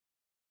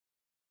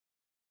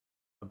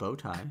A bow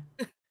tie?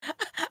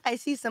 I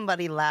see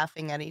somebody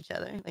laughing at each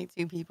other, like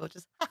two people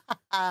just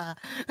How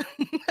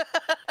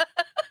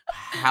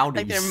do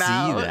like you see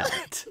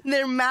that?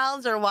 their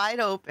mouths are wide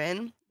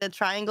open. The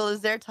triangle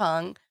is their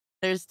tongue.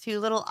 There's two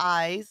little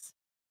eyes.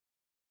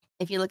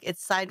 If you look,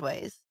 it's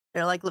sideways.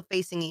 They're like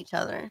facing each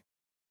other.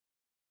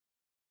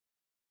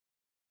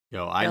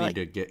 Yo, They're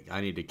like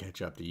I need to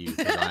catch up to you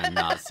because I am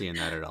not seeing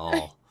that at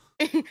all.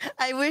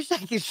 I wish I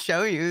could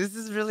show you. This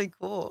is really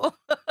cool.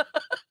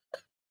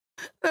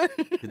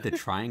 Did the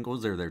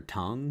triangles are their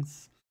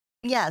tongues?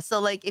 Yeah, so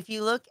like if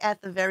you look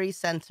at the very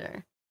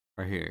center,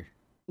 Right here.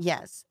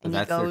 yes, So and you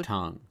that's their go,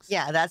 tongues.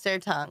 yeah, that's their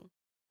tongue,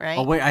 Oh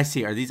right? wait, I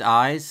see. Are these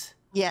eyes?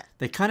 Yeah,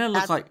 They kind of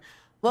look that's like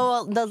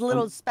the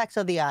little um, specks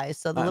of the eyes.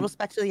 So the little um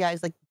specks of the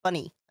eyes, like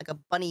bunny, like a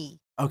bunny.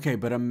 okay,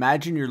 but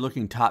imagine you're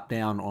looking top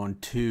down on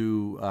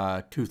two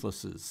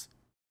toothlesses,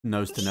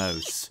 nose to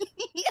nose.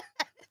 Yes,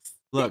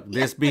 Look,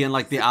 this being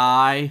like the yes,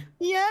 eye,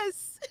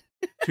 yes.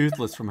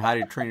 toothless from How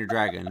to Train Your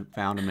Dragon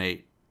found a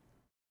mate.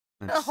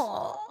 That's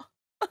Oh,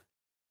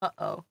 uh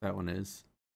oh. that one is.